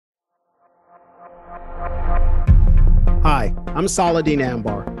I'm Saladin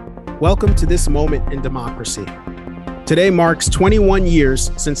Ambar. Welcome to this moment in democracy. Today marks 21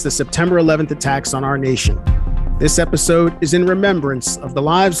 years since the September 11th attacks on our nation. This episode is in remembrance of the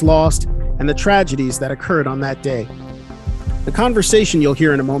lives lost and the tragedies that occurred on that day. The conversation you'll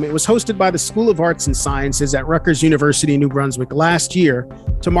hear in a moment was hosted by the School of Arts and Sciences at Rutgers University-New Brunswick last year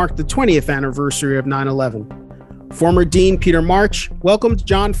to mark the 20th anniversary of 9/11. Former Dean Peter March welcomed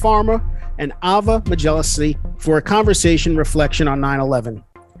John Farmer and Ava Majlesi for a conversation reflection on 9/11.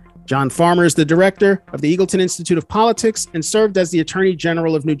 John Farmer is the director of the Eagleton Institute of Politics and served as the Attorney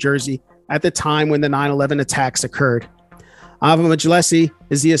General of New Jersey at the time when the 9/11 attacks occurred. Ava Majlesi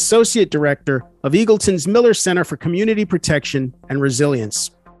is the Associate Director of Eagleton's Miller Center for Community Protection and Resilience.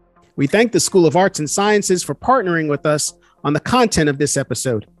 We thank the School of Arts and Sciences for partnering with us on the content of this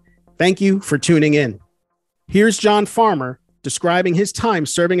episode. Thank you for tuning in. Here's John Farmer describing his time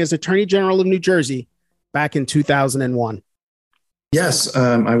serving as Attorney General of New Jersey back in 2001. Yes,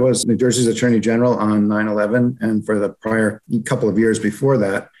 I was New Jersey's Attorney General on 9/11 and for the prior couple of years before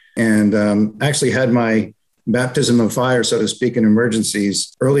that, and actually had my baptism of fire, so to speak, in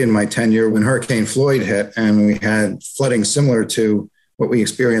emergencies early in my tenure when Hurricane Floyd hit and we had flooding similar to what we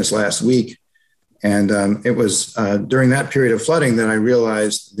experienced last week. And it was during that period of flooding that I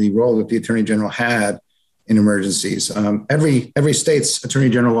realized the role that the Attorney General had in emergencies. Every state's Attorney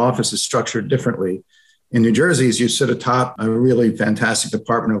General office is structured differently. In New Jersey's, you sit atop a really fantastic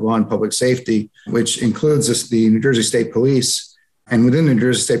Department of Law and Public Safety, which includes the New Jersey State Police. And within the New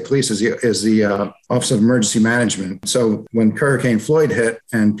Jersey State Police is the Office of Emergency Management. So when Hurricane Floyd hit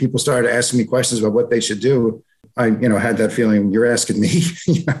and people started asking me questions about what they should do, I had that feeling, you're asking me,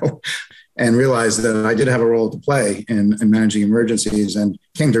 and realized that I did have a role to play in managing emergencies and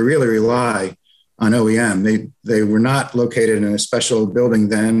came to really rely on OEM. They were not located in a special building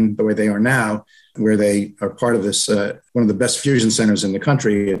then the way they are now, where they are part of this, one of the best fusion centers in the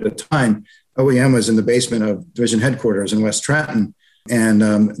country. At the time, OEM was in the basement of division headquarters in West Trenton, and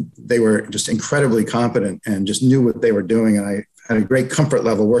they were just incredibly competent and just knew what they were doing. And I had a great comfort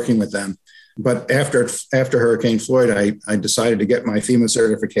level working with them. But after Hurricane Floyd, I decided to get my FEMA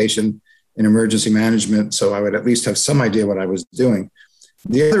certification in emergency management so I would at least have some idea what I was doing.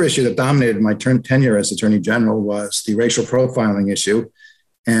 The other issue that dominated my tenure as Attorney General was the racial profiling issue.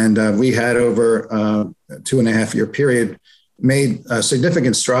 And we had over a 2.5-year period made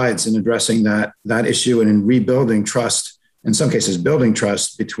significant strides in addressing that issue and in rebuilding trust, in some cases building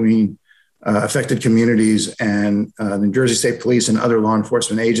trust between affected communities and the New Jersey State Police and other law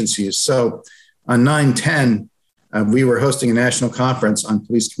enforcement agencies. So on 9/10, we were hosting a national conference on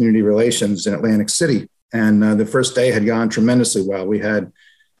police community relations in Atlantic City. And the first day had gone tremendously well. We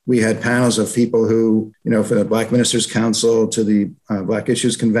had panels of people who, from the Black Ministers Council to the Black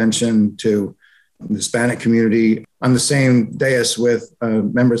Issues Convention to the Hispanic community on the same dais with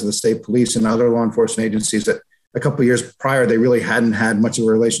members of the state police and other law enforcement agencies that a couple of years prior, they really hadn't had much of a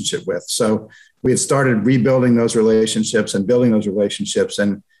relationship with. So we had started rebuilding those relationships and building those relationships.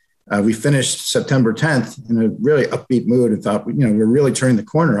 And we finished September 10th in a really upbeat mood and thought, we're really turning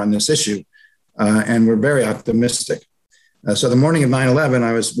the corner on this issue. And we're very optimistic. So the morning of 9/11,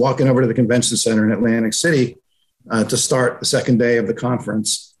 I was walking over to the convention center in Atlantic City to start the second day of the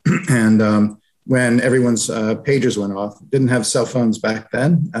conference. And when everyone's pagers went off, didn't have cell phones back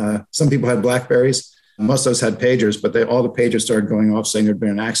then. Some people had Blackberries. Most of us had pagers, but all the pagers started going off saying there'd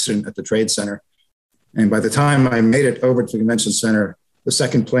been an accident at the Trade Center. And by the time I made it over to the convention center, the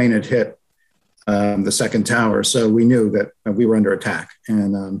second plane had hit the second tower. So we knew that we were under attack.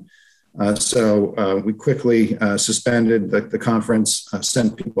 And so we quickly suspended the conference,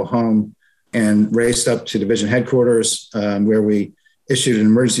 sent people home, and raced up to division headquarters where we issued an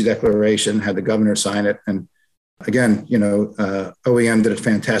emergency declaration, had the governor sign it. And again, OEM did a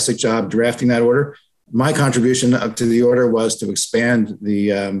fantastic job drafting that order. My contribution up to the order was to expand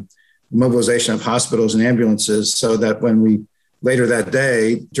the mobilization of hospitals and ambulances so that when we later that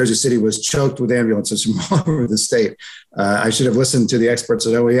day, Jersey City was choked with ambulances from all over the state. I should have listened to the experts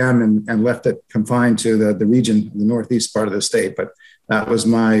at OEM and left it confined to the region, the northeast part of the state. But that was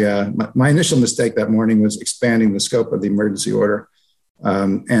my initial mistake that morning, was expanding the scope of the emergency order.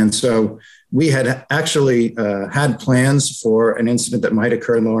 And so we had actually had plans for an incident that might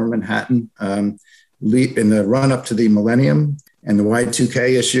occur in Lower Manhattan in the run up to the millennium. And the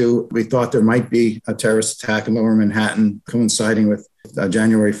Y2K issue, we thought there might be a terrorist attack in Lower Manhattan coinciding with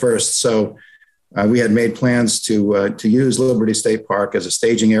January 1st. So we had made plans to use Liberty State Park as a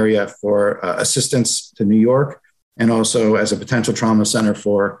staging area for assistance to New York, and also as a potential trauma center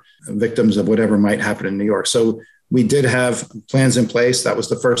for victims of whatever might happen in New York. So we did have plans in place. That was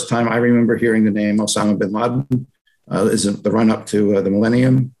the first time I remember hearing the name Osama bin Laden. is the run up to the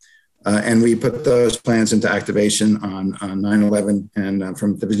millennium. And we put those plans into activation on 9/11. And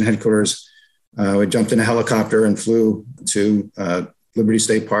from division headquarters, we jumped in a helicopter and flew to Liberty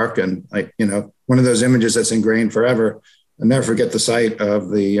State Park. And one of those images that's ingrained forever. I'll never forget the sight of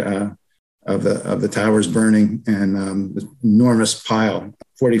the towers burning and this enormous pile,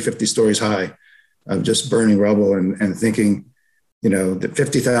 40, 50 stories high, of just burning rubble, and thinking, that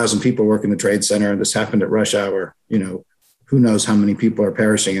 50,000 people work in the Trade Center. This happened at rush hour. Who knows how many people are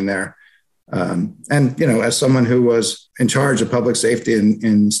perishing in there. As someone who was in charge of public safety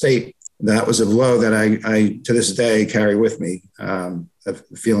in the state, that was a blow that I to this day carry with me, of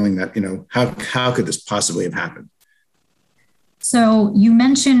feeling that, how could this possibly have happened? So you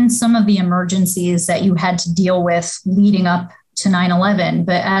mentioned some of the emergencies that you had to deal with leading up to 9/11,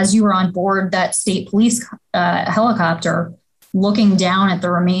 but as you were on board that state police helicopter, looking down at the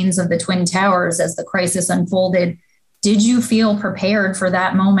remains of the Twin Towers as the crisis unfolded, did you feel prepared for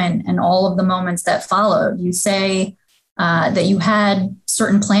that moment and all of the moments that followed? You say that you had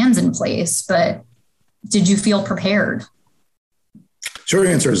certain plans in place, but did you feel prepared? Short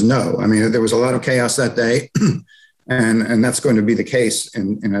answer is no. I mean, there was a lot of chaos that day, and that's going to be the case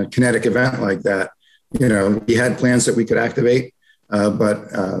in a kinetic event like that. We had plans that we could activate, but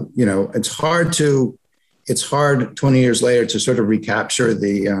it's hard 20 years later to sort of recapture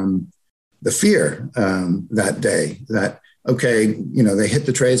the fear that day that, they hit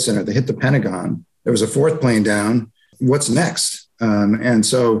the Trade Center, they hit the Pentagon. There was a fourth plane down. What's next? And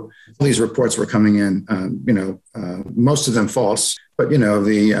so these reports were coming in, most of them false, but,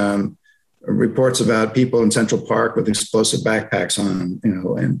 the reports about people in Central Park with explosive backpacks on,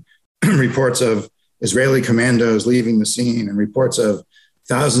 and reports of Israeli commandos leaving the scene, and reports of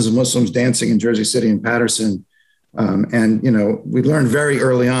thousands of Muslims dancing in Jersey City and Patterson. We learned very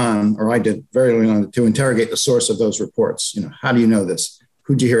early on, or I did very early on, to interrogate the source of those reports. How do you know this?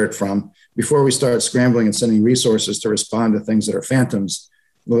 Who'd you hear it from? Before we start scrambling and sending resources to respond to things that are phantoms,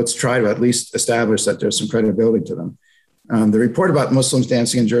 let's try to at least establish that there's some credibility to them. The report about Muslims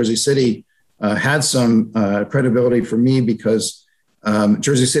dancing in Jersey City had some credibility for me because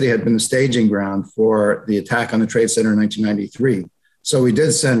Jersey City had been the staging ground for the attack on the Trade Center in 1993. So we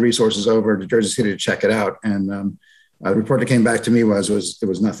did send resources over to Jersey City to check it out. And the report that came back to me was it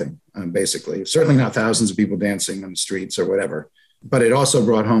was nothing, basically. Certainly not thousands of people dancing on the streets or whatever. But it also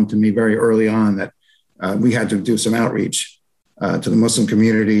brought home to me very early on that we had to do some outreach to the Muslim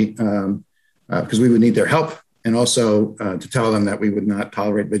community because we would need their help, and also to tell them that we would not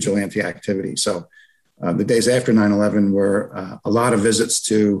tolerate vigilante activity. So the days after 9/11 were a lot of visits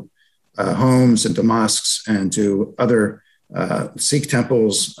to homes and to mosques and to other Sikh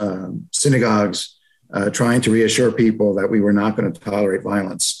temples, synagogues, trying to reassure people that we were not going to tolerate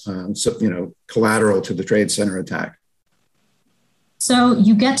violence, collateral to the Trade Center attack. So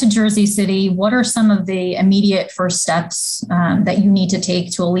you get to Jersey City. What are some of the immediate first steps that you need to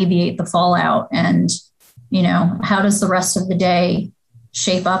take to alleviate the fallout? And, how does the rest of the day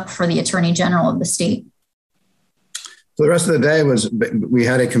shape up for the Attorney General of the state? So the rest of the day we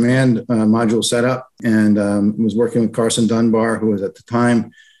had a command module set up, and was working with Carson Dunbar, who was at the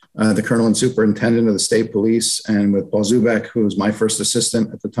time the colonel and superintendent of the state police, and with Paul Zubek, who was my first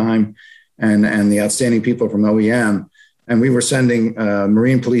assistant at the time, and the outstanding people from OEM. And we were sending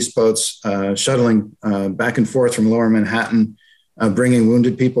Marine police boats, shuttling back and forth from Lower Manhattan, bringing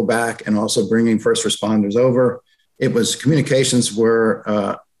wounded people back, and also bringing first responders over. Communications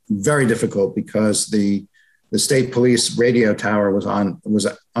were very difficult because the state police radio tower was on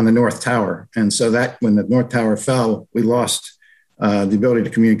the North Tower. And so that when the North Tower fell, we lost the ability to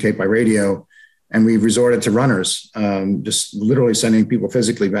communicate by radio. And we resorted to runners, just literally sending people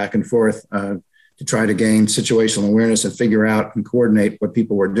physically back and forth to try to gain situational awareness and figure out and coordinate what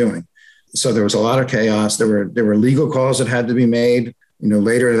people were doing. So there was a lot of chaos. There were legal calls that had to be made.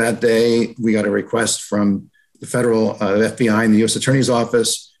 Later that day, we got a request from the federal FBI and the U.S. Attorney's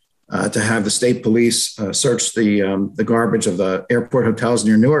Office to have the state police search the garbage of the airport hotels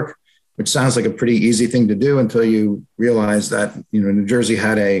near Newark, which sounds like a pretty easy thing to do until you realize that New Jersey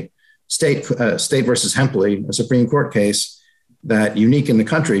had a state versus Hempley, a Supreme Court case that, unique in the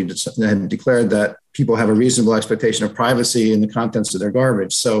country, had declared that people have a reasonable expectation of privacy in the contents of their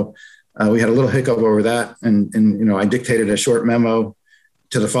garbage. So we had a little hiccup over that, and I dictated a short memo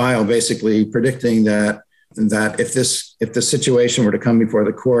to the file, basically predicting that if this situation were to come before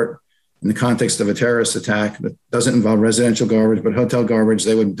the court in the context of a terrorist attack that doesn't involve residential garbage but hotel garbage,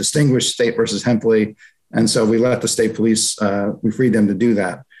 they would distinguish state versus Hempley. And so we let the state police, we freed them to do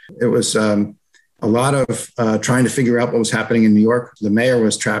that. It was a lot of trying to figure out what was happening in New York. The mayor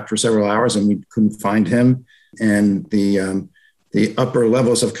was trapped for several hours and we couldn't find him. and the upper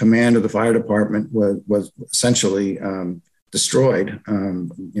levels of command of the fire department was essentially destroyed.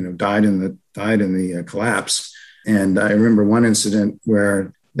 Died in the collapse. And I remember one incident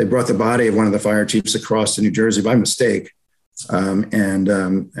where they brought the body of one of the fire chiefs across to New Jersey by mistake,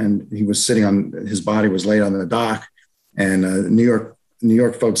 and he was sitting on, his body was laid on the dock, and New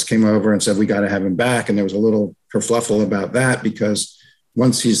York folks came over and said, we got to have him back. And there was a little kerfluffle about that, because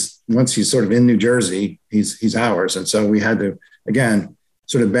once he's sort of in New Jersey, he's ours. And so we had to, again,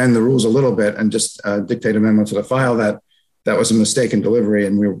 sort of bend the rules a little bit and just dictate a memo to the file that was a mistake in delivery,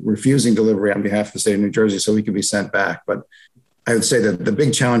 and we were refusing delivery on behalf of the state of New Jersey so he could be sent back. But I would say that the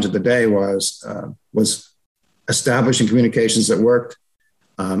big challenge of the day was establishing communications that worked,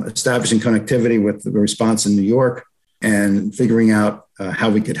 establishing connectivity with the response in New York, and figuring out how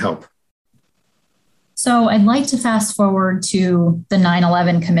we could help. So I'd like to fast forward to the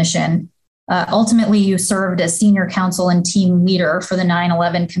 9/11 Commission. Ultimately, you served as senior counsel and team leader for the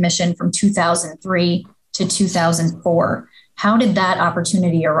 9/11 Commission from 2003 to 2004. How did that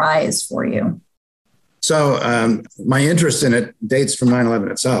opportunity arise for you? So my interest in it dates from 9/11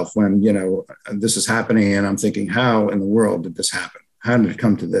 itself, when, this is happening and I'm thinking, how in the world did this happen? How did it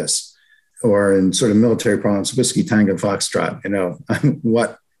come to this? Or in sort of military parlance, whiskey, tango, foxtrot,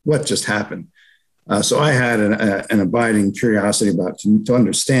 what just happened? So I had an abiding curiosity to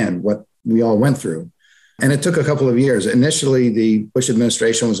understand what we all went through. And it took a couple of years. Initially, the Bush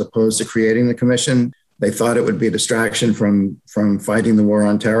administration was opposed to creating the commission. They thought it would be a distraction from fighting the war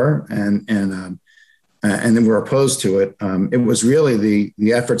on terror, and then were opposed to it. It was really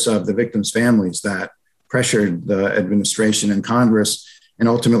the efforts of the victims' families that pressured the administration and Congress, and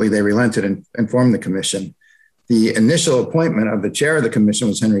ultimately they relented and formed the commission. The initial appointment of the chair of the commission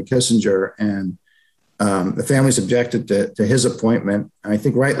was Henry Kissinger, and the families objected to his appointment, and I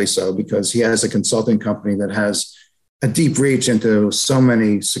think rightly so, because he has a consulting company that has a deep reach into so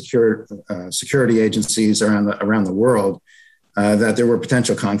many security agencies around the world that there were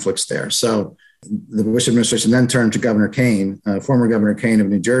potential conflicts there. So the Bush administration then turned to Governor Kane, former Governor Kane of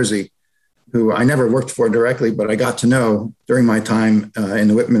New Jersey, who I never worked for directly, but I got to know during my time in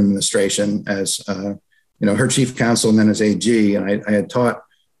the Whitman administration as her chief counsel and then as AG. And I had taught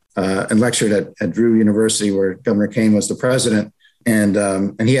and lectured at Drew University, where Governor Kane was the president,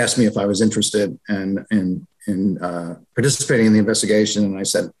 and he asked me if I was interested in participating in the investigation, and I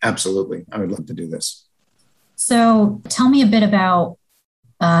said absolutely, I would love to do this. So tell me a bit about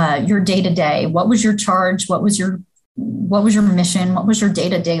your day-to-day. What was your charge? What was your mission? What was your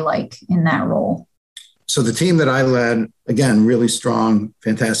day-to-day like in that role? So the team that I led, again, really strong,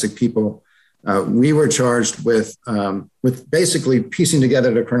 fantastic people. We were charged with basically piecing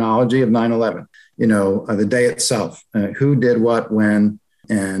together the chronology of 9/11. The day itself, who did what, when,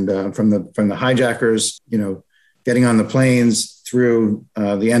 and from the hijackers, getting on the planes through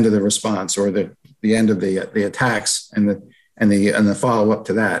the end of the response, or the end of the attacks, and the follow up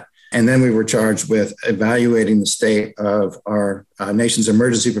to that. And then we were charged with evaluating the state of our nation's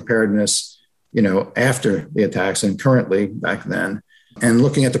emergency preparedness, after the attacks and currently back then, and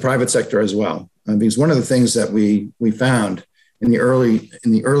looking at the private sector as well. Because one of the things that we found in the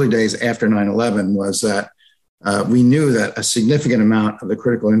early days after 9/11 was that we knew that a significant amount of the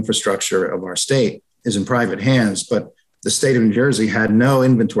critical infrastructure of our state is in private hands, but the state of New Jersey had no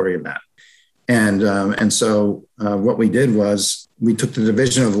inventory of that. And so what we did was we took the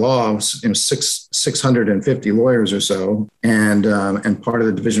Division of Law, 650 lawyers or so, and part of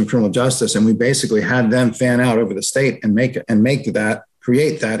the Division of Criminal Justice, and we basically had them fan out over the state and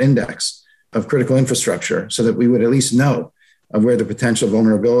create that index of critical infrastructure, so that we would at least know of where the potential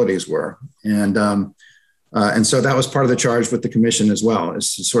vulnerabilities were. And so that was part of the charge with the commission as well,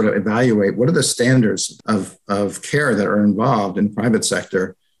 is to sort of evaluate what are the standards of care that are involved in the private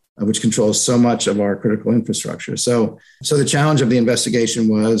sector, which controls so much of our critical infrastructure. So the challenge of the investigation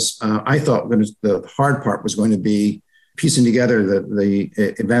was, I thought the hard part was going to be piecing together the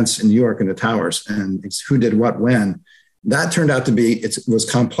events in New York and the towers, and it's who did what when. That turned out to be, it was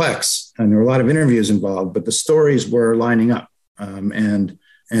complex, and there were a lot of interviews involved, but the stories were lining up, and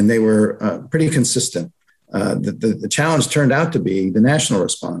they were pretty consistent. The challenge turned out to be the national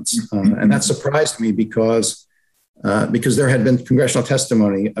response, and that surprised me because there had been congressional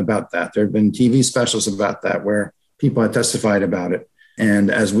testimony about that. There had been TV specials about that where people had testified about it.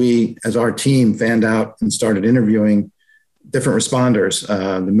 And as our team fanned out and started interviewing different responders,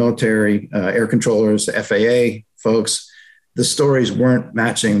 the military, air controllers, the FAA folks, the stories weren't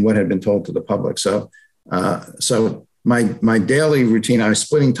matching what had been told to the public. So my daily routine, I was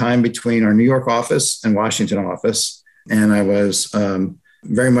splitting time between our New York office and Washington office. And I was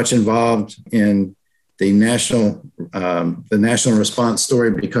very much involved in the national response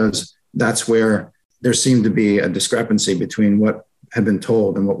story, because that's where there seemed to be a discrepancy between what had been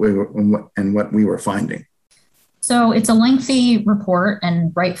told and what we were finding. So it's a lengthy report,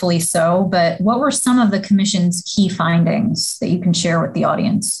 and rightfully so, but what were some of the commission's key findings that you can share with the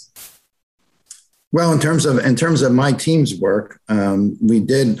audience? Well, in terms of my team's work, we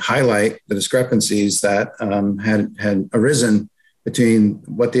did highlight the discrepancies that had arisen between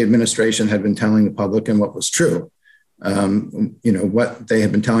what the administration had been telling the public and what was true. What they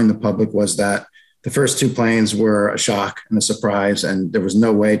had been telling the public was that the first two planes were a shock and a surprise, and there was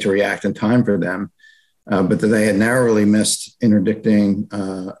no way to react in time for them. But that they had narrowly missed interdicting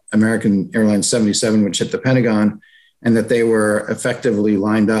American Airlines 77, which hit the Pentagon, and that they were effectively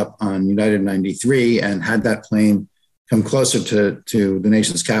lined up on United 93. And had that plane come closer to the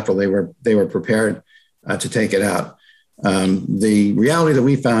nation's capital, they were prepared to take it out. The reality that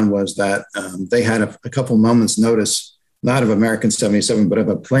we found was that they had a couple moments notice, not of American 77, but of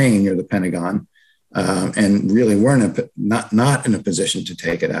a plane near the Pentagon, and really weren't not in a position to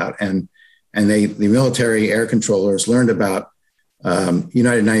take it out. And the military air controllers learned about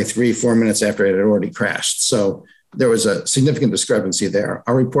United 93 4 minutes after it had already crashed. So there was a significant discrepancy there.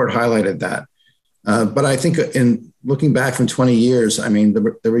 Our report highlighted that. But I think in looking back from 20 years, I mean,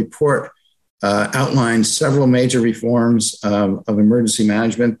 the report outlined several major reforms of emergency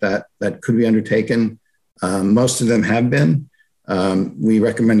management that could be undertaken. Most of them have been. We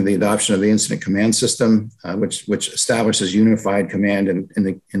recommended the adoption of the incident command system, which establishes unified command in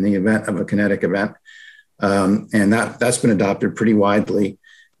the event of a kinetic event. And that's been adopted pretty widely.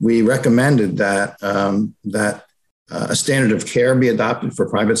 We recommended that a standard of care be adopted for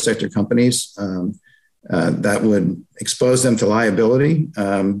private sector companies that would expose them to liability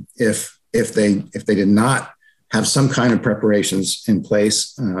if they did not have some kind of preparations in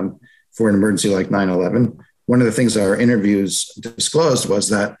place for an emergency like 9/11. One of the things our interviews disclosed was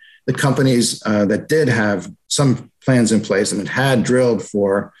that the companies that did have some plans in place and that had drilled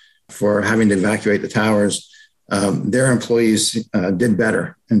for having to evacuate the towers, their employees did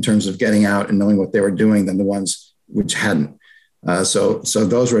better in terms of getting out and knowing what they were doing than the ones which hadn't. So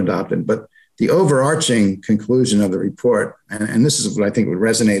those were adopted. But the overarching conclusion of the report, and this is what I think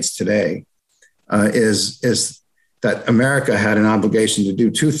resonates today, is that America had an obligation to do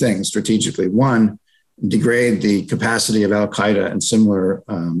two things strategically. One, degrade the capacity of Al-Qaeda and similar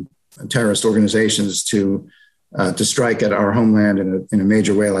terrorist organizations to strike at our homeland in a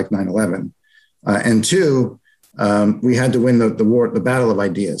major way like 9/11. And two, we had to win the battle of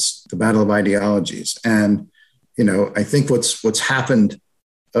ideas, the battle of ideologies. And, I think what's happened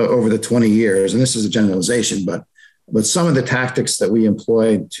over the 20 years, and this is a generalization, but some of the tactics that we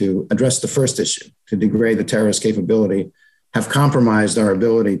employed to address the first issue, to degrade the terrorist capability, have compromised our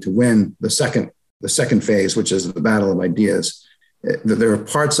ability to win the second phase, which is the battle of ideas. There are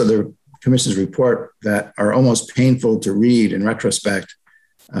parts of the Commission's report that are almost painful to read in retrospect,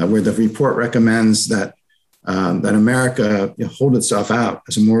 where the report recommends that America hold itself out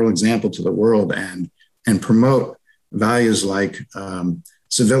as a moral example to the world and promote values like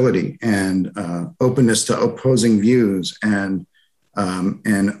civility and openness to opposing views and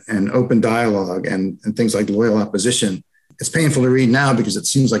open dialogue and things like loyal opposition. It's painful to read now because it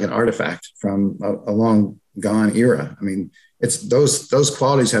seems like an artifact from a long gone era. I mean, it's those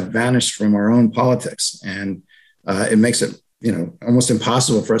qualities have vanished from our own politics, and it makes it almost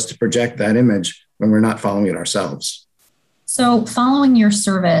impossible for us to project that image when we're not following it ourselves. So, following your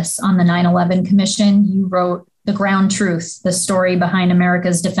service on the 9/11 Commission, you wrote The Ground Truth: The Story Behind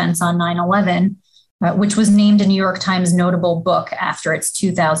America's Defense on 9/11, which was named a New York Times notable book after its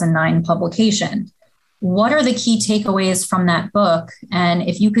 2009 publication. What are the key takeaways from that book? And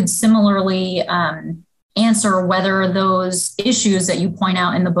if you could similarly answer whether those issues that you point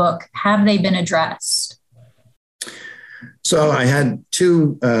out in the book, have they been addressed? So I had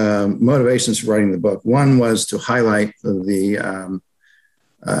two motivations for writing the book. One was to highlight the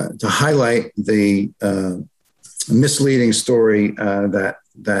misleading story that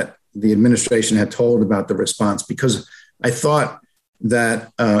the administration had told about the response, because I thought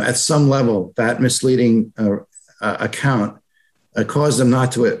that at some level that misleading account caused them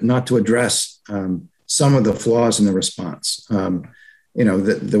not to address some of the flaws in the response.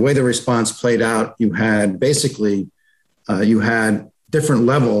 The way the response played out, you had different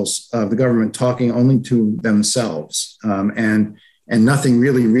levels of the government talking only to themselves, and nothing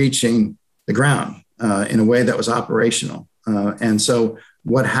really reaching the ground in a way that was operational. And so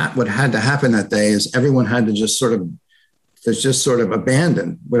what had to happen that day is everyone had to just sort of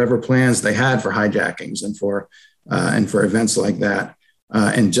abandon whatever plans they had for hijackings and for events like that,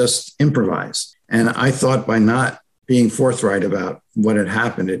 and just improvise. And I thought by not being forthright about what had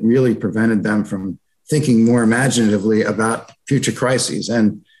happened, it really prevented them from thinking more imaginatively about future crises.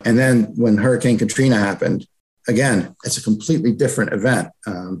 And then when Hurricane Katrina happened, again, it's a completely different event.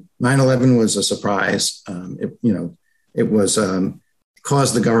 9/11 was a surprise. It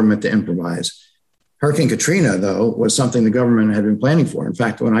caused the government to improvise. Hurricane Katrina, though, was something the government had been planning for. In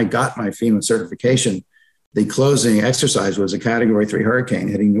fact, when I got my FEMA certification, the closing exercise was a Category 3 hurricane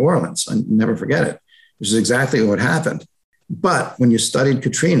hitting New Orleans. I'll never forget it, which is exactly what happened. But when you studied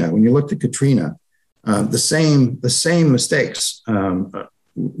Katrina, when you looked at Katrina, the same mistakes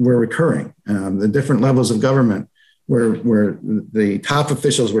were recurring. The different levels of government where the top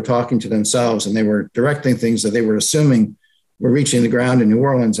officials were talking to themselves and they were directing things that they were assuming were reaching the ground in New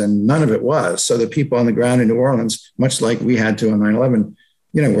Orleans, and none of it was. So the people on the ground in New Orleans, much like we had to on 9/11,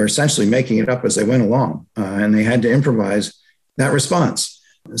 were essentially making it up as they went along, and they had to improvise that response.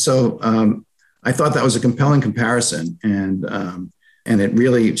 So I thought that was a compelling comparison, and it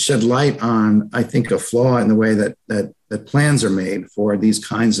really shed light on, I think, a flaw in the way that plans are made for these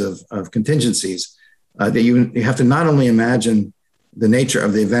kinds of contingencies. That you have to not only imagine the nature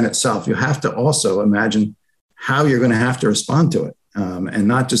of the event itself, you have to also imagine how you're going to have to respond to it, and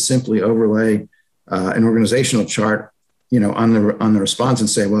not just simply overlay an organizational chart, on the response and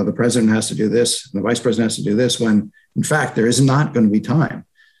say, well, the president has to do this, and the vice president has to do this, when in fact there is not going to be time.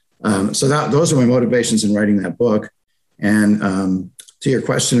 So those are my motivations in writing that book. And to your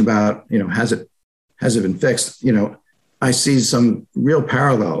question about, has it been fixed? I see some real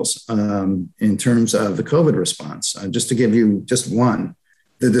parallels in terms of the COVID response. Just to give you just one.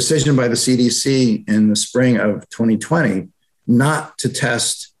 The decision by the CDC in the spring of 2020 not to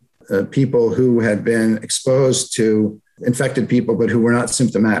test people who had been exposed to infected people, but who were not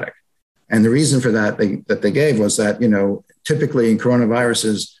symptomatic. And the reason for that they gave was that, typically in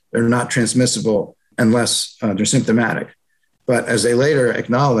coronaviruses, they're not transmissible unless they're symptomatic. But as they later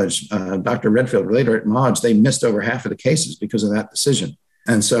acknowledged, Dr. Redfield later acknowledged, they missed over half of the cases because of that decision.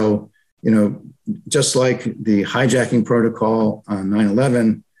 And so, just like the hijacking protocol on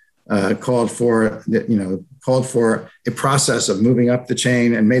 9/11 called for a process of moving up the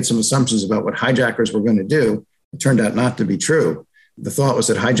chain and made some assumptions about what hijackers were going to do, it turned out not to be true. The thought was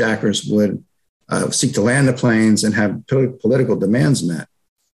that hijackers would seek to land the planes and have political demands met.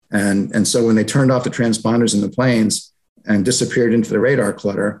 And so when they turned off the transponders in the planes and disappeared into the radar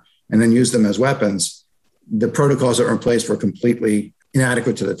clutter and then used them as weapons, the protocols that were in place were completely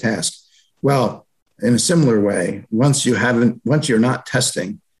inadequate to the task. Well, in a similar way, once you're not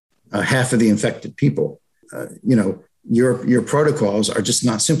testing half of the infected people, your protocols are just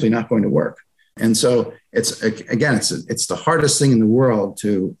simply not going to work. And so it's the hardest thing in the world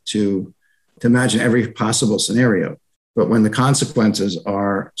to imagine every possible scenario. But when the consequences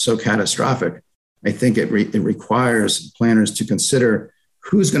are so catastrophic, I think it requires planners to consider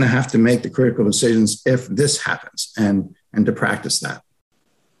who's going to have to make the critical decisions if this happens, and to practice that.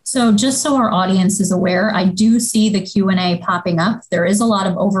 So just so our audience is aware, I do see the Q&A popping up. There is a lot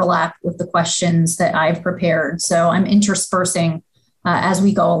of overlap with the questions that I've prepared, so I'm interspersing as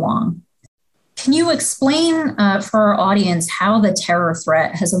we go along. Can you explain for our audience how the terror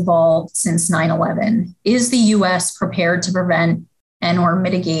threat has evolved since 9/11? Is the U.S. prepared to prevent and or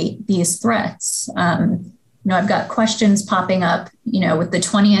mitigate these threats? I've got questions popping up, with the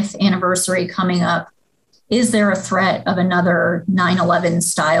 20th anniversary coming up. Is there a threat of another 9/11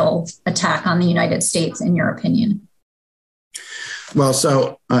 style attack on the United States, in your opinion? Well,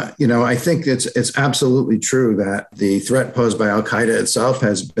 so, I think it's absolutely true that the threat posed by Al-Qaeda itself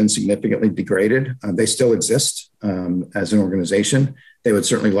has been significantly degraded. They still exist as an organization. They would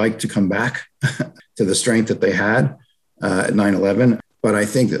certainly like to come back to the strength that they had at 9/11. But I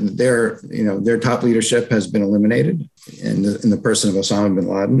think that their top leadership has been eliminated in the person of Osama bin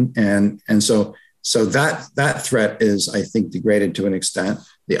Laden. And so that threat is, I think, degraded to an extent.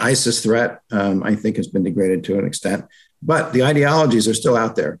 The ISIS threat, I think, has been degraded to an extent. But the ideologies are still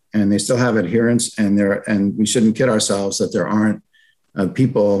out there, and they still have adherents, and we shouldn't kid ourselves that there aren't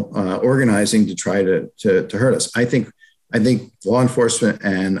people organizing to try to hurt us. I think law enforcement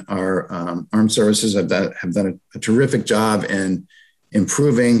and our armed services have done a terrific job in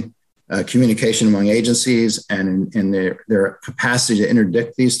improving communication among agencies and in their capacity to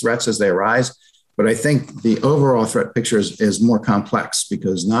interdict these threats as they arise. But I think the overall threat picture is more complex,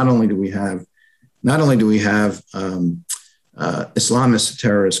 because not only do we have Islamist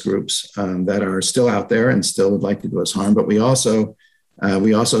terrorist groups that are still out there and still would like to do us harm, but we also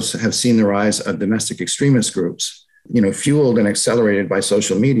have seen the rise of domestic extremist groups, fueled and accelerated by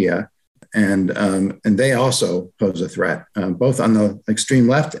social media, and they also pose a threat, both on the extreme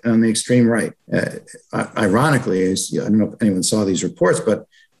left and on the extreme right. Ironically, I don't know if anyone saw these reports, but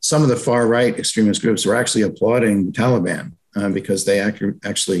some of the far right extremist groups were actually applauding the Taliban because they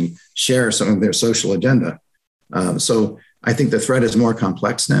actually share some of their social agenda. So I think the threat is more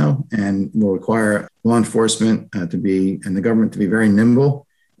complex now and will require law enforcement and the government to be very nimble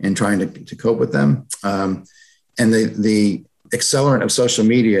in trying to cope with them. And the accelerant of social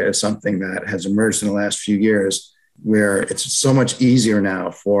media is something that has emerged in the last few years, where it's so much easier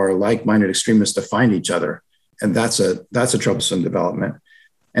now for like-minded extremists to find each other. And that's a troublesome development.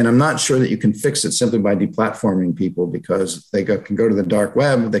 And I'm not sure that you can fix it simply by deplatforming people, because they can go to the dark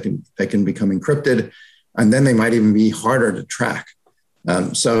web, they can become encrypted, and then they might even be harder to track.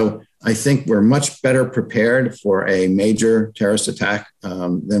 So I think we're much better prepared for a major terrorist attack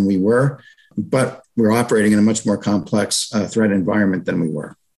than we were, but we're operating in a much more complex threat environment than we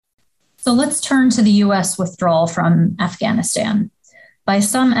were. So let's turn to the U.S. withdrawal from Afghanistan. By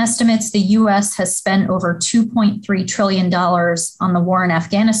some estimates, the U.S. has spent over $2.3 trillion on the war in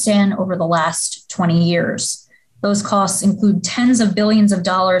Afghanistan over the last 20 years. Those costs include tens of billions of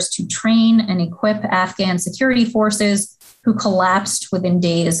dollars to train and equip Afghan security forces who collapsed within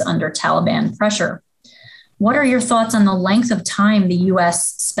days under Taliban pressure. What are your thoughts on the length of time the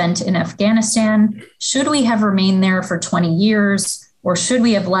U.S. spent in Afghanistan? Should we have remained there for 20 years, or should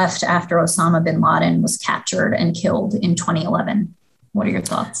we have left after Osama bin Laden was captured and killed in 2011? What are your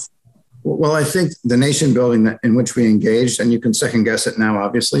thoughts? Well, I think the nation building in which we engaged, and you can second guess it now,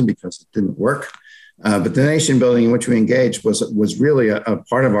 obviously, because it didn't work, but the nation building in which we engaged was really a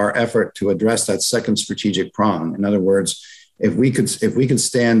part of our effort to address that second strategic prong. In other words, if we could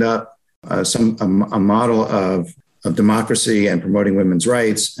stand up a model of democracy and promoting women's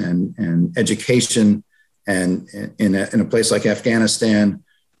rights and education, and in a place like Afghanistan,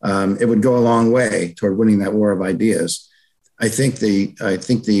 it would go a long way toward winning that war of ideas. I think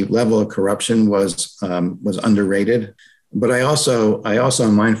the level of corruption was underrated, but I also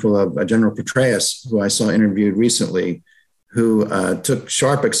am mindful of General Petraeus, who I saw interviewed recently, who took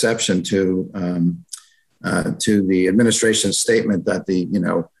sharp exception to the administration's statement that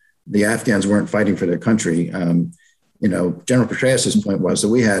the Afghans weren't fighting for their country. General Petraeus's point was that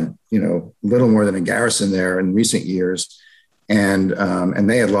we had little more than a garrison there in recent years, and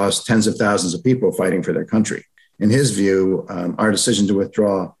they had lost tens of thousands of people fighting for their country. In his view, our decision to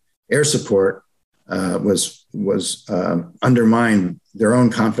withdraw air support was undermined their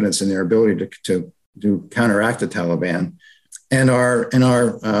own confidence in their ability to counteract the Taliban, and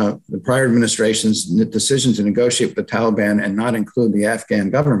the prior administration's decision to negotiate with the Taliban and not include the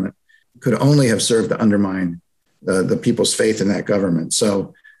Afghan government could only have served to undermine the people's faith in that government.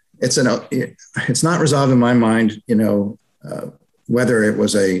 So it's not resolved in my mind, whether it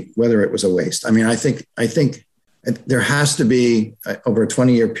was a waste. I mean, I think there has to be over a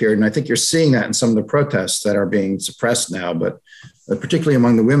 20-year period, and I think you're seeing that in some of the protests that are being suppressed now, but particularly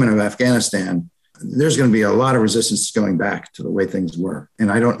among the women of Afghanistan, there's going to be a lot of resistance going back to the way things were.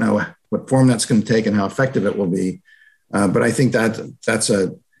 And I don't know what form that's going to take and how effective it will be, but I think that's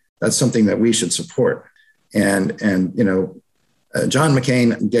something that we should support. And John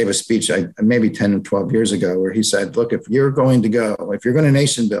McCain gave a speech maybe 10 or 12 years ago where he said, look, if you're going to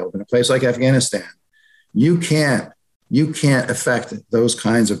nation build in a place like Afghanistan, you can't affect those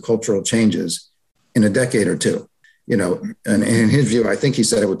kinds of cultural changes in a decade or two, and in his view, I think he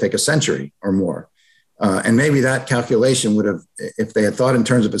said it would take a century or more. And maybe that calculation would have, if they had thought in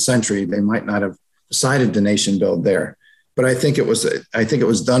terms of a century, they might not have decided to nation build there. But I think it was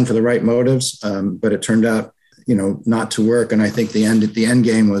done for the right motives, but it turned out, not to work. And I think the end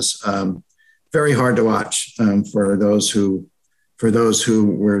game was very hard to watch for those who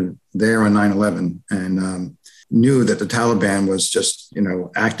were there on 9/11 and knew that the Taliban was just,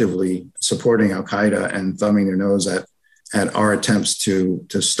 actively supporting Al Qaeda and thumbing their nose at our attempts to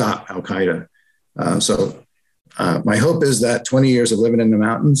stop Al Qaeda. So my hope is that 20 years of living in the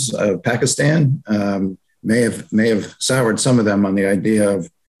mountains of Pakistan may have soured some of them on the idea of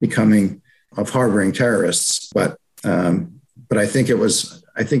harboring terrorists. But I think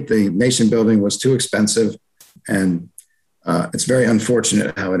the nation building was too expensive, and it's very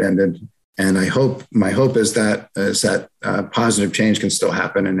unfortunate how it ended. And my hope is that positive change can still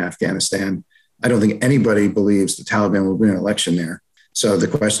happen in Afghanistan. I don't think anybody believes the Taliban will win an election there. So the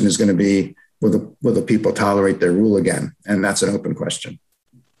question is going to be, will the people tolerate their rule again? And that's an open question.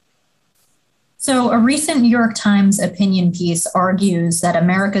 So a recent New York Times opinion piece argues that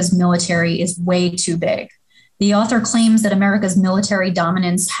America's military is way too big. The author claims that America's military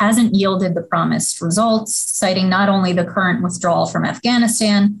dominance hasn't yielded the promised results, citing not only the current withdrawal from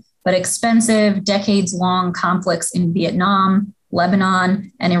Afghanistan, but expensive, decades-long conflicts in Vietnam,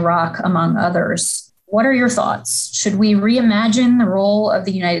 Lebanon, and Iraq, among others. What are your thoughts? Should we reimagine the role of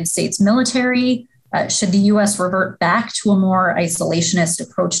the United States military? Should the U.S. revert back to a more isolationist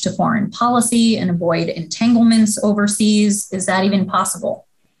approach to foreign policy and avoid entanglements overseas? Is that even possible?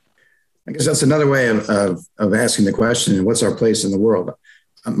 I guess that's another way of asking the question, what's our place in the world?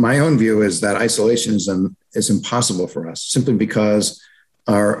 My own view is that isolationism is impossible for us simply because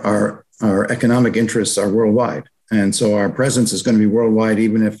our economic interests are worldwide. And so our presence is going to be worldwide,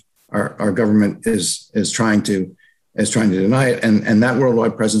 even if our government is trying to deny it. And that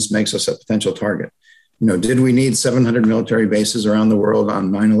worldwide presence makes us a potential target. Did we need 700 military bases around the world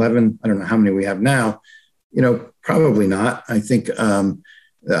on 9/11? I don't know how many we have now. Probably not. I think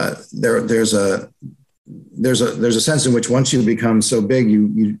there's a sense in which once you become so big,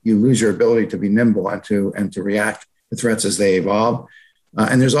 you lose your ability to be nimble and to react to threats as they evolve.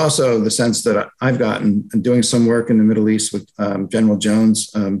 And there's also the sense that I've gotten doing some work in the Middle East with General Jones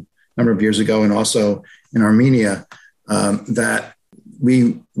a number of years ago, and also in Armenia, that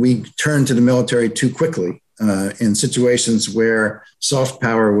we turn to the military too quickly in situations where soft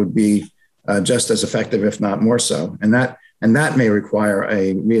power would be just as effective, if not more so. And that may require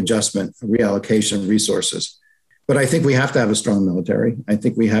a readjustment, a reallocation of resources. But I think we have to have a strong military. I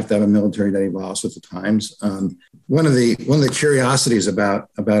think we have to have a military that evolves with the times. One of the curiosities about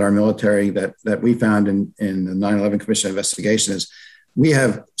our military that we found in the 9/11 Commission investigation is we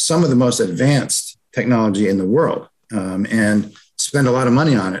have some of the most advanced technology in the world and spend a lot of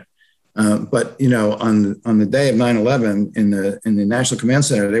money on it. But on the day of 9/11 in the National Command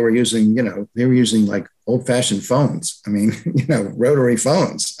Center, they were using like old-fashioned phones. I mean, rotary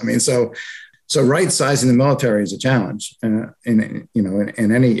phones. I mean, so right-sizing the military is a challenge in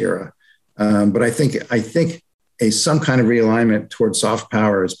any era. But I think some kind of realignment towards soft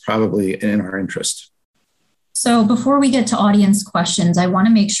power is probably in our interest. So before we get to audience questions, I want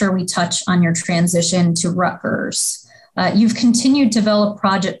to make sure we touch on your transition to Rutgers. You've continued to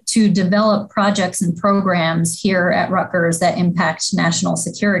develop projects and programs here at Rutgers that impact national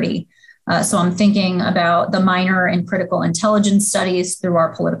security. So I'm thinking about the minor in critical intelligence studies through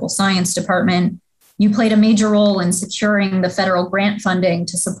our political science department. You played a major role in securing the federal grant funding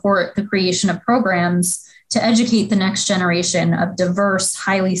to support the creation of programs to educate the next generation of diverse,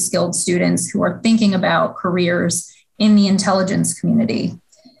 highly skilled students who are thinking about careers in the intelligence community.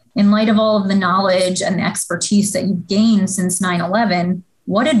 In light of all of the knowledge and the expertise that you've gained since 9/11,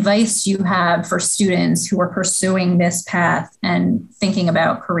 what advice do you have for students who are pursuing this path and thinking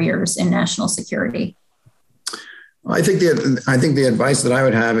about careers in national security? I think the advice that I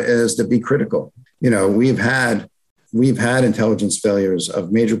would have is to be critical. We've had intelligence failures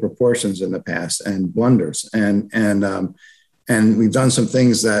of major proportions in the past and blunders, and we've done some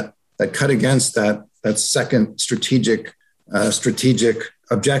things that cut against that second strategic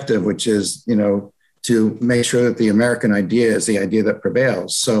objective, which is to make sure that the American idea is the idea that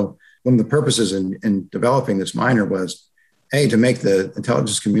prevails. So one of the purposes in developing this minor was to make the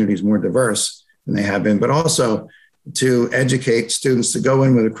intelligence communities more diverse than they have been, but also to educate students to go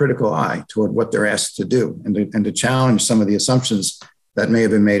in with a critical eye toward what they're asked to do and to challenge some of the assumptions that may have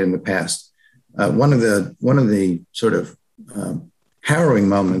been made in the past. One of the sort of harrowing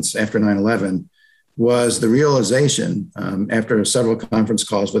moments after 9/11 was the realization after several conference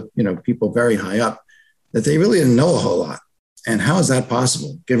calls with people very high up that they really didn't know a whole lot. And how is that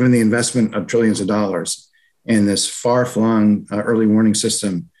possible, given the investment of trillions of dollars in this far-flung early warning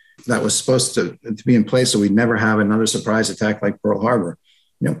system that was supposed to be in place so we'd never have another surprise attack like Pearl Harbor?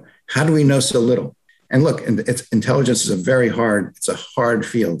 How do we know so little? And look, intelligence is it's a hard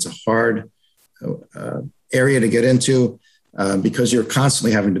field. It's a hard area to get into because you're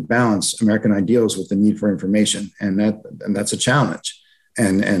constantly having to balance American ideals with the need for information. And that's a challenge.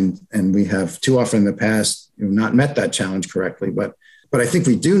 And we have too often in the past not met that challenge correctly. But I think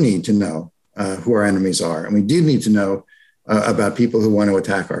we do need to know who our enemies are. And we do need to know about people who want to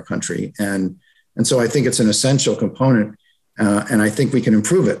attack our country. And so I think it's an essential component. And I think we can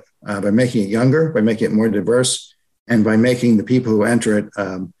improve it by making it younger, by making it more diverse, and by making the people who enter it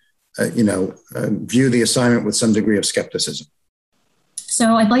view the assignment with some degree of skepticism.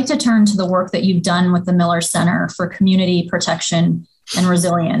 So I'd like to turn to the work that you've done with the Miller Center for Community Protection and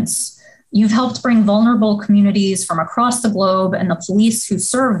Resilience. You've helped bring vulnerable communities from across the globe and the police who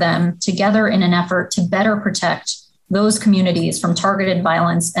serve them together in an effort to better protect those communities from targeted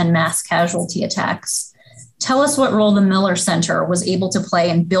violence and mass casualty attacks. Tell us what role the Miller Center was able to play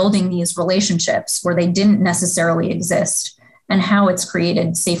in building these relationships where they didn't necessarily exist, and how it's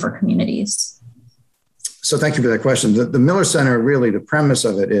created safer communities. So thank you for that question. The Miller Center, really, the premise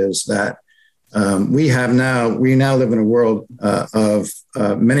of it is that we now live in a world of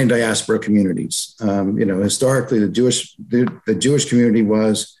many diaspora communities. Historically, the Jewish community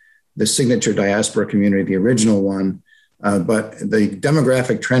was the signature diaspora community, the original one. But the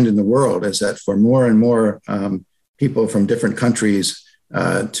demographic trend in the world is that for more and more people from different countries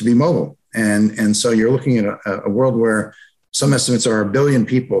to be mobile. And so you're looking at a world where some estimates are 1 billion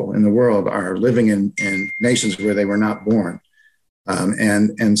people in the world are living in nations where they were not born.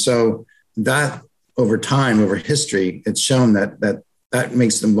 And so that over time, over history, it's shown that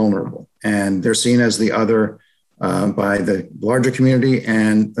makes them vulnerable. And they're seen as the other by the larger community,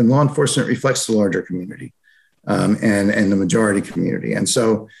 and law enforcement reflects the larger community and the majority community. And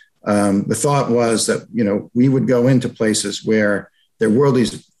so the thought was that, we would go into places where there were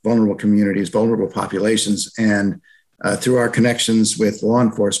these vulnerable communities, vulnerable populations, and through our connections with law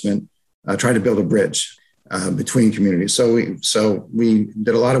enforcement, try to build a bridge between communities. So we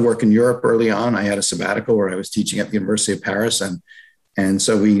did a lot of work in Europe early on. I had a sabbatical where I was teaching at the University of Paris. And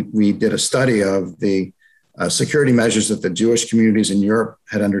so we did a study of the security measures that the Jewish communities in Europe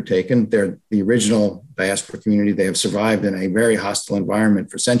had undertaken. They're the original diaspora community. They have survived in a very hostile environment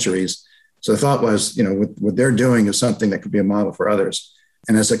for centuries. So the thought was, what they're doing is something that could be a model for others.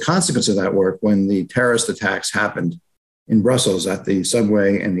 And as a consequence of that work, when the terrorist attacks happened in Brussels at the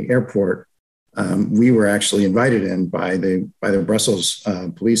subway and the airport, we were actually invited in by the Brussels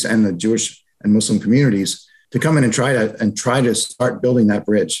police and the Jewish and Muslim communities to come in and try to start building that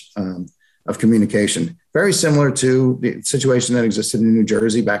bridge of communication. Very similar to the situation that existed in New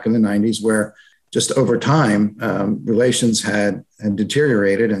Jersey back in the 90s, where just over time, relations had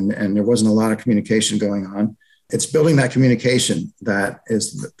deteriorated and there wasn't a lot of communication going on. It's building that communication that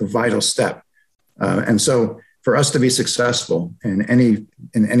is the vital step. And so for us to be successful in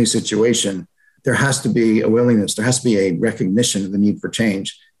any situation, there has to be a willingness, there has to be a recognition of the need for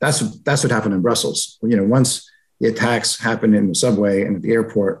change. That's what happened in Brussels. Once the attacks happened in the subway and at the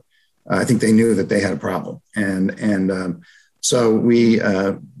airport, I think they knew that they had a problem. And so we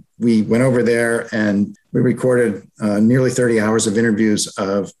went over there and we recorded nearly 30 hours of interviews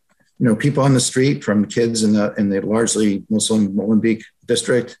of people on the street, from kids in the largely Muslim Molenbeek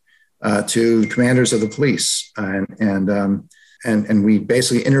district to commanders of the police, and we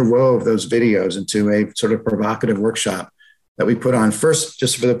basically interwove those videos into a sort of provocative workshop that we put on first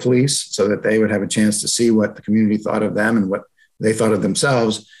just for the police, so that they would have a chance to see what the community thought of them and what they thought of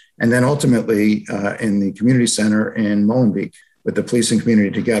themselves. And then ultimately in the community center in Molenbeek with the police and community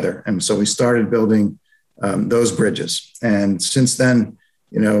together. And so we started building those bridges. And since then,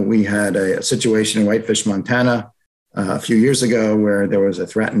 we had a situation in Whitefish, Montana a few years ago where there was a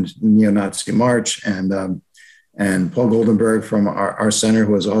threatened neo-Nazi march, and Paul Goldenberg from our center,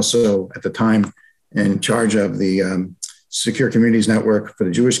 who was also at the time in charge of the Secure Communities Network for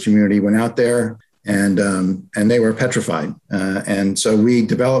the Jewish community, went out there and they were petrified. And so we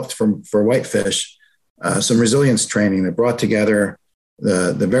developed for Whitefish some resilience training that brought together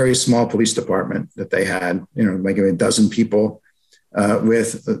the very small police department that they had, maybe a dozen people,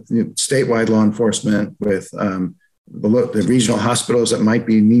 with statewide law enforcement, with the regional hospitals that might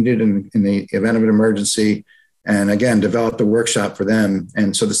be needed in the event of an emergency, and again, developed a workshop for them.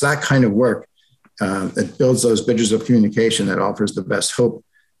 And so it's that kind of work that builds those bridges of communication that offers the best hope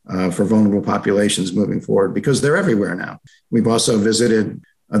for vulnerable populations moving forward, because they're everywhere now. We've also visited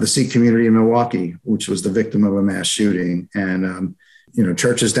the Sikh community in Milwaukee, which was the victim of a mass shooting, and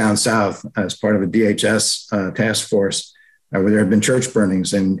churches down south as part of a DHS task force where there have been church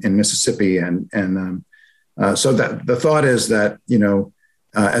burnings in Mississippi, and so that the thought is that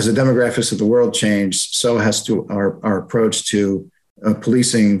as the demographics of the world change, so has to our approach to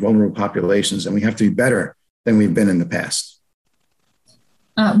policing vulnerable populations, and we have to be better than we've been in the past.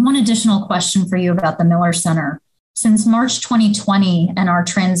 One additional question for you about the Miller Center. Since March 2020 and our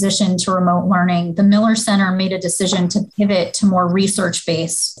transition to remote learning, the Miller Center made a decision to pivot to more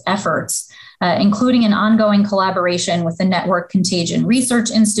research-based efforts, including an ongoing collaboration with the Network Contagion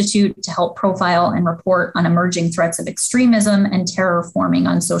Research Institute to help profile and report on emerging threats of extremism and terror forming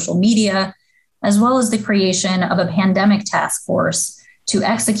on social media, as well as the creation of a pandemic task force to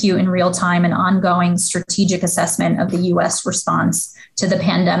execute in real time an ongoing strategic assessment of the U.S. response to the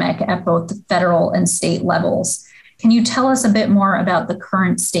pandemic at both the federal and state levels. Can you tell us a bit more about the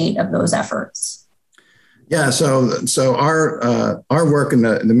current state of those efforts? Yeah, so our work in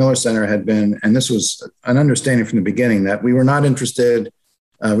the Miller Center had been, and this was an understanding from the beginning, that we were not interested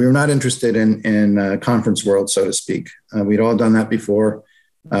in conference world, so to speak. We'd all done that before.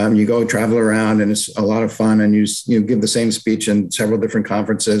 You go travel around and it's a lot of fun, and you give the same speech in several different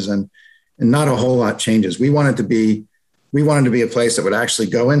conferences, and and not a whole lot changes. We wanted to be a place that would actually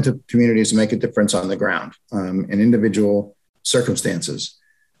go into communities and make a difference on the ground in individual circumstances.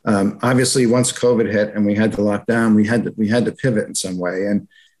 Obviously, once COVID hit and we had to lock down, we had to pivot in some way. And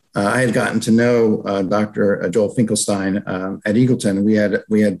I had gotten to know Dr. Joel Finkelstein at Eagleton.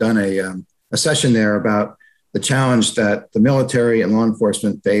 We had done a session there about the challenge that the military and law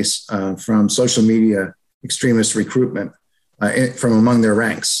enforcement face from social media extremist recruitment from among their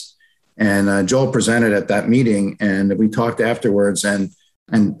ranks. And Joel presented at that meeting, and we talked afterwards and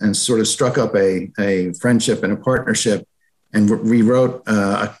sort of struck up a friendship and a partnership, and we wrote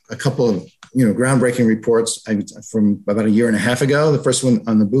a couple of groundbreaking reports from about a year and a half ago. The first one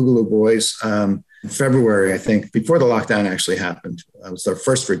on the Boogaloo Boys, February, I think, before the lockdown actually happened. That was our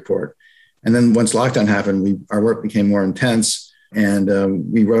first report. And then once lockdown happened, our work became more intense. And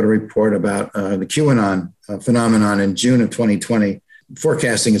we wrote a report about the QAnon phenomenon in June of 2020,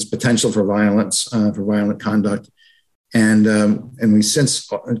 forecasting its potential for violence, for violent conduct. And we since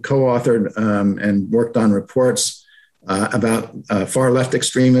co-authored and worked on reports about far left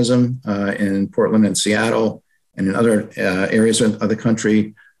extremism in Portland and Seattle and in other areas of the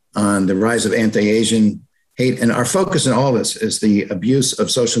country, on the rise of anti-Asian hate. And our focus in all this is the abuse of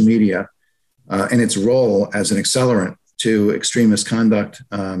social media and its role as an accelerant to extremist conduct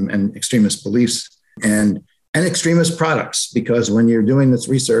and extremist beliefs and extremist products. Because when you're doing this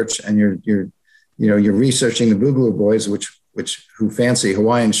research and you're researching the Boogaloo Boys, who fancy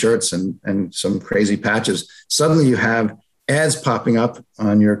Hawaiian shirts and some crazy patches, suddenly you have ads popping up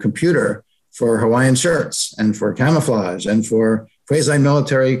on your computer for Hawaiian shirts and for camouflage and for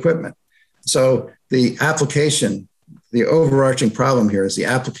quasi-military equipment. So the overarching problem here is the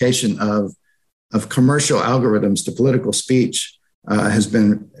application of commercial algorithms to political speech has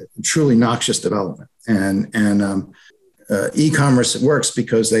been truly noxious development. And e-commerce works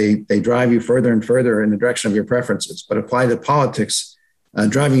because they drive you further and further in the direction of your preferences, but applied to politics,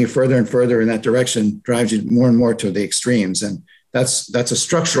 driving you further and further in that direction drives you more and more to the extremes. And that's a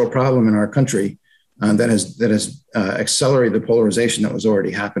structural problem in our country that has accelerated the polarization that was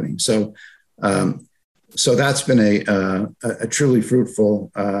already happening. So that's been a truly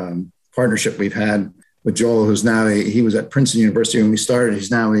fruitful partnership we've had with Joel, who's now he was at Princeton University when we started. He's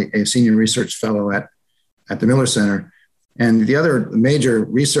now a senior research fellow at the Miller Center. And the other major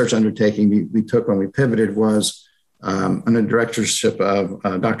research undertaking we took when we pivoted was under the directorship of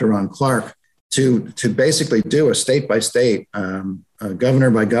Dr. Ron Clark to basically do a state-by-state,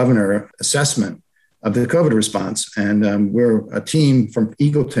 governor-by-governor assessment of the COVID response. And we're a team from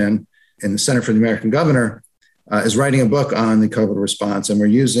Eagleton in the Center for the American Governor is writing a book on the COVID response. And we're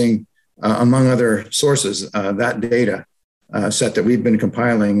using, among other sources, that data set that we've been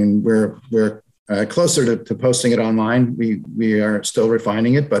compiling. And we're closer to posting it online. We are still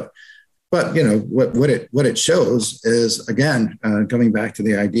refining it, but what it shows is, again, coming back to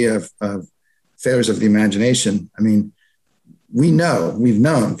the idea of failures of the imagination. I mean, we've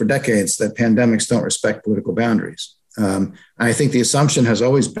known for decades that pandemics don't respect political boundaries. I think the assumption has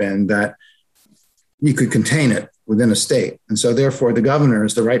always been that you could contain it within a state. And so therefore the governor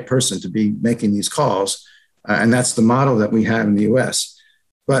is the right person to be making these calls. And that's the model that we have in the US.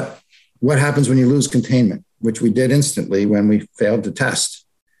 But what happens when you lose containment, which we did instantly when we failed to test?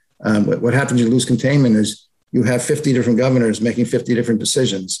 What happens when you lose containment is you have 50 different governors making 50 different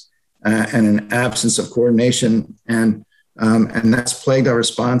decisions and an absence of coordination. And that's plagued our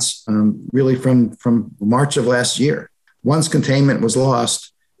response really from March of last year. Once containment was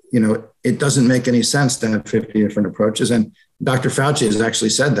lost, it doesn't make any sense to have 50 different approaches. And Dr. Fauci has actually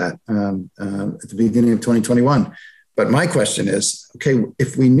said that at the beginning of 2021. But my question is, okay,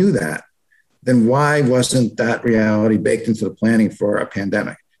 if we knew that, then why wasn't that reality baked into the planning for a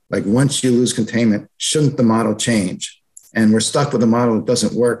pandemic? Like, once you lose containment, shouldn't the model change? And we're stuck with a model that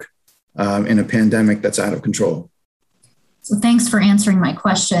doesn't work in a pandemic that's out of control. So thanks for answering my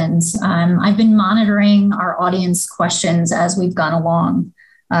questions. I've been monitoring our audience questions as we've gone along.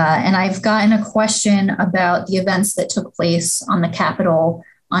 And I've gotten a question about the events that took place on the Capitol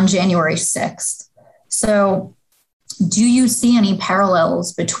on January 6th. So do you see any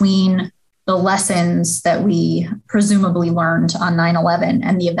parallels between the lessons that we presumably learned on 9/11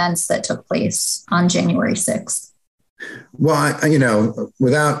 and the events that took place on January 6th? Well, I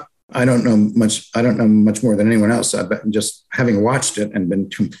don't know much more than anyone else. I've been just having watched it and been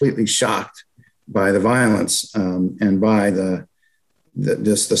completely shocked by the violence and by the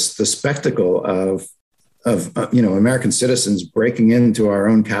spectacle of American citizens breaking into our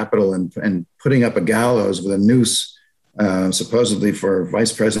own Capitol and putting up a gallows with a noose, supposedly for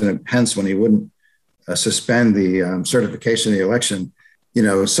Vice President Pence when he wouldn't suspend the certification of the election.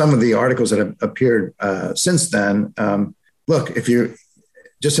 some of the articles that have appeared since then, look, if you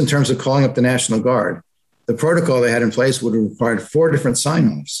just in terms of calling up the National Guard, the protocol they had in place would have required 4 different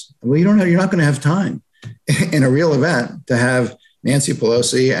sign-offs. Well, you're not going to have time in a real event to have Nancy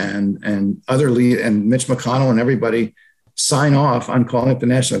Pelosi and other lead and Mitch McConnell and everybody sign off on calling up the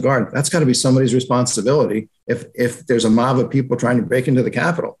National Guard. That's got to be somebody's responsibility if there's a mob of people trying to break into the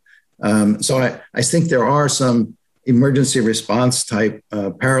Capitol. So I think there are some emergency response type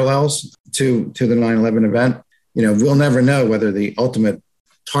parallels to the 9/11 event. We'll never know whether the ultimate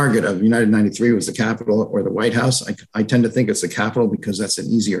target of United 93 was the Capitol or the White House. I tend to think it's the Capitol because that's an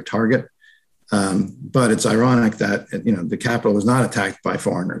easier target. But it's ironic that the Capitol was not attacked by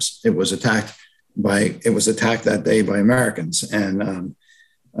foreigners. It was attacked that day by Americans, and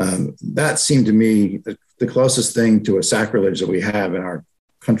that seemed to me the closest thing to a sacrilege that we have in our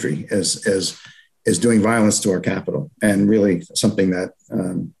country is doing violence to our Capitol, and really something that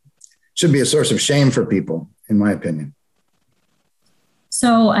should be a source of shame for people, in my opinion.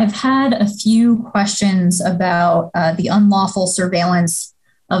 So I've had a few questions about the unlawful surveillance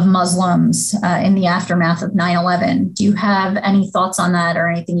of Muslims in the aftermath of 9/11. Do you have any thoughts on that or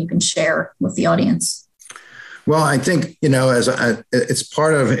anything you can share with the audience? Well, I think, it's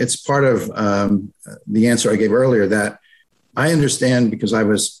part of the answer I gave earlier, that I understand, because I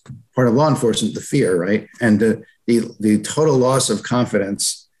was part of law enforcement, the fear, right? And the total loss of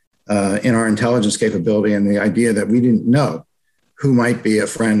confidence in our intelligence capability, and the idea that we didn't know who might be a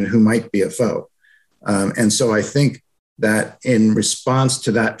friend and who might be a foe. And so I think that in response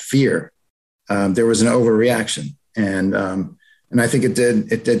to that fear, there was an overreaction, and I think it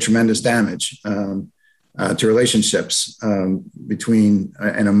did tremendous damage to relationships between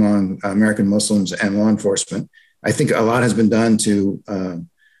and among American Muslims and law enforcement. I think a lot has been done to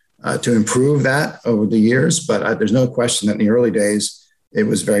improve that over the years, but there's no question that in the early days it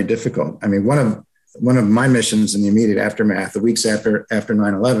was very difficult. I mean, one of my missions in the immediate aftermath, the weeks after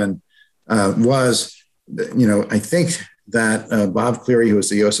 9/11, was, I think that Bob Cleary, who was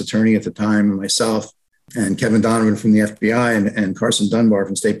the U.S. attorney at the time, and myself, and Kevin Donovan from the FBI, and Carson Dunbar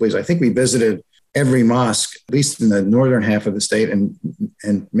from state police, I think we visited every mosque, at least in the northern half of the state, and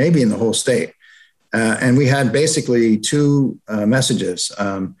maybe in the whole state. And we had basically 2 messages.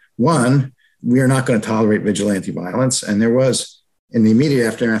 One, we are not going to tolerate vigilante violence. And there was, in the immediate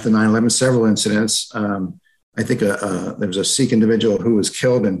aftermath of 9/11, several incidents. I think there was a Sikh individual who was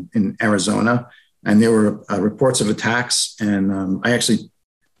killed in Arizona, and there were reports of attacks. And I actually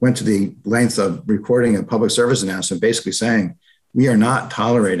went to the length of recording a public service announcement, basically saying, we are not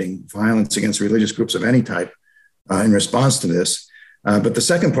tolerating violence against religious groups of any type in response to this. But the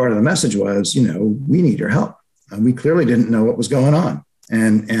second part of the message was, we need your help. We clearly didn't know what was going on.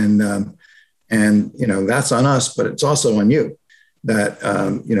 And that's on us, but it's also on you. That,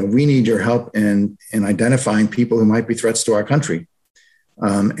 we need your help in identifying people who might be threats to our country.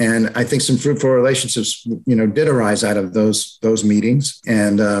 And I think some fruitful relationships, did arise out of those meetings.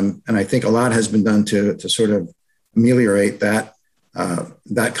 And I think a lot has been done to sort of ameliorate that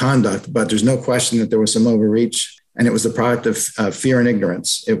conduct. But there's no question that there was some overreach, and it was the product of fear and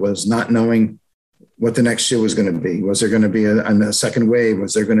ignorance. It was not knowing what the next shoe was going to be. Was there going to be a second wave?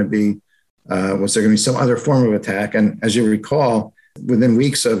 Was there going to be some other form of attack? And as you recall, within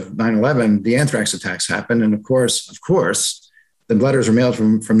weeks of 9/11, the anthrax attacks happened. And of course, the letters were mailed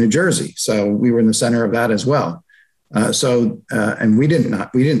from New Jersey. So we were in the center of that as well. And we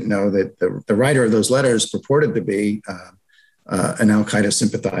didn't know that the writer of those letters purported to be an Al-Qaeda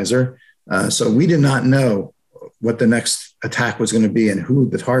sympathizer. So we did not know what the next attack was going to be and who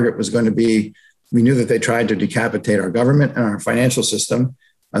the target was going to be. We knew that they tried to decapitate our government and our financial system.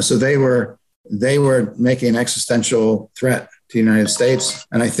 So they were making an existential threat to the United States.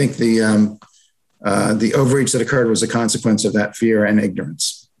 And I think the overreach that occurred was a consequence of that fear and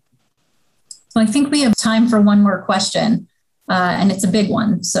ignorance. So I think we have time for one more question, and it's a big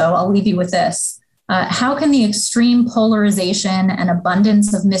one. So I'll leave you with this. How can the extreme polarization and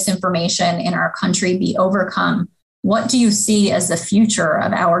abundance of misinformation in our country be overcome? What do you see as the future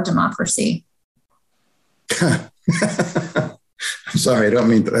of our democracy? I'm sorry, I don't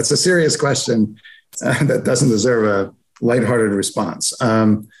mean that. That's a serious question that doesn't deserve a lighthearted response.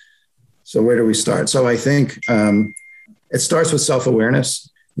 So where do we start? So I think it starts with self-awareness.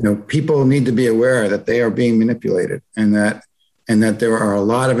 People need to be aware that they are being manipulated, and that there are a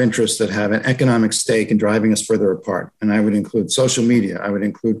lot of interests that have an economic stake in driving us further apart. And I would include social media. I would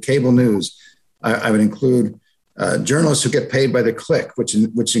include cable news. I would include journalists who get paid by the click,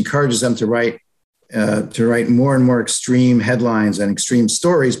 which encourages them to write more and more extreme headlines and extreme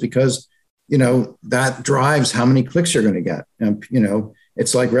stories, because that drives how many clicks you're going to get.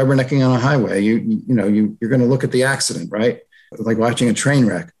 it's like rubbernecking on a highway. You're going to look at the accident, right? Like watching a train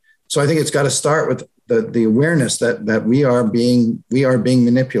wreck. So I think it's got to start with the awareness that we are being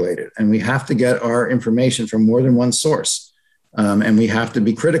manipulated, and we have to get our information from more than one source. And we have to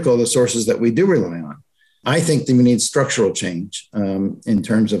be critical of the sources that we do rely on. I think that we need structural change in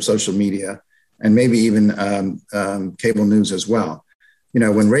terms of social media and maybe even cable news as well.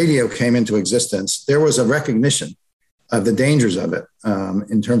 When radio came into existence, there was a recognition of the dangers of it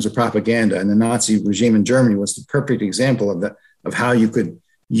in terms of propaganda. And the Nazi regime in Germany was the perfect example of how you could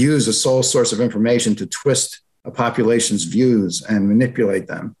use a sole source of information to twist a population's views and manipulate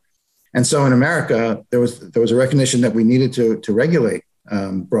them. And so in America, there was a recognition that we needed to regulate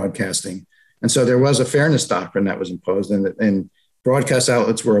broadcasting. And so there was a fairness doctrine that was imposed, and broadcast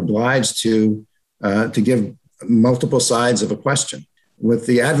outlets were obliged to give multiple sides of a question. With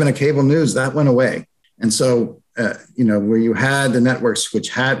the advent of cable news, that went away. And so, where you had the networks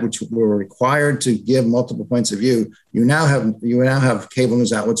which were required to give multiple points of view, you now have cable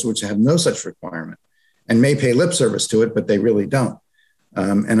news outlets which have no such requirement and may pay lip service to it, but they really don't.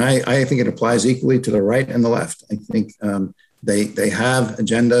 And I think it applies equally to the right and the left. I think they have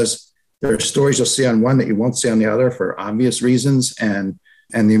agendas. There are stories you'll see on one that you won't see on the other for obvious reasons. And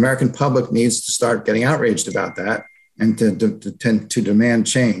the American public needs to start getting outraged about that and to demand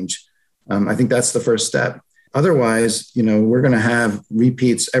change. I think that's the first step. Otherwise, we're going to have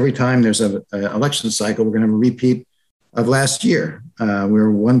repeats every time there's an election cycle. We're going to have a repeat of last year,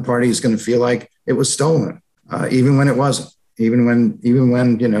 where one party is going to feel like it was stolen, even when it wasn't. Even when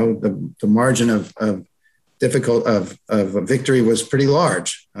the margin of victory was pretty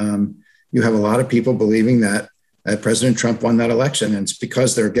large. You have a lot of people believing that President Trump won that election, and it's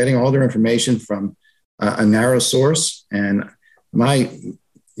because they're getting all their information from a narrow source. And I think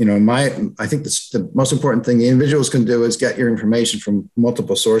the most important thing the individuals can do is get your information from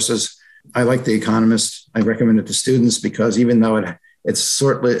multiple sources. I like The Economist. I recommend it to students because even though it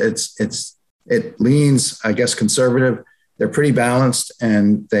leans, I guess, conservative, they're pretty balanced,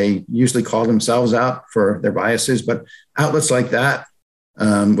 and they usually call themselves out for their biases. But outlets like that,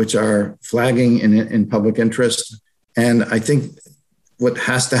 which are flagging in public interest, and I think what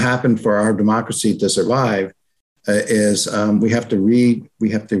has to happen for our democracy to survive is we have to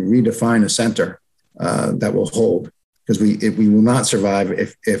redefine a center that will hold, because we will not survive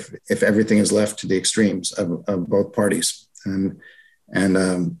if everything is left to the extremes of both parties. And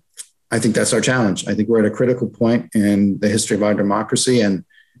I think that's our challenge. I think we're at a critical point in the history of our democracy, and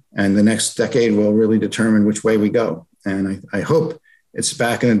the next decade will really determine which way we go. And I hope it's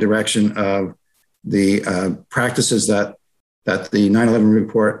back in the direction of the practices that the 9/11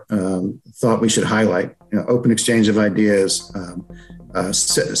 report thought we should highlight: open exchange of ideas,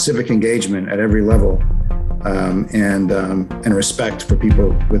 civic engagement at every level, and respect for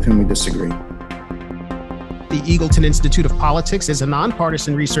people with whom we disagree. The Eagleton Institute of Politics is a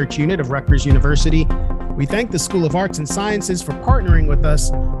nonpartisan research unit of Rutgers University. We thank the School of Arts and Sciences for partnering with us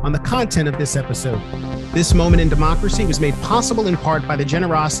on the content of this episode. This Moment in Democracy was made possible in part by the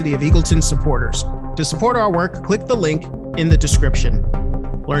generosity of Eagleton supporters. To support our work, click the link in the description.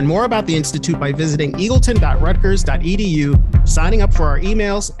 Learn more about the Institute by visiting eagleton.rutgers.edu, signing up for our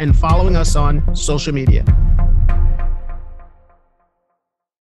emails, and following us on social media.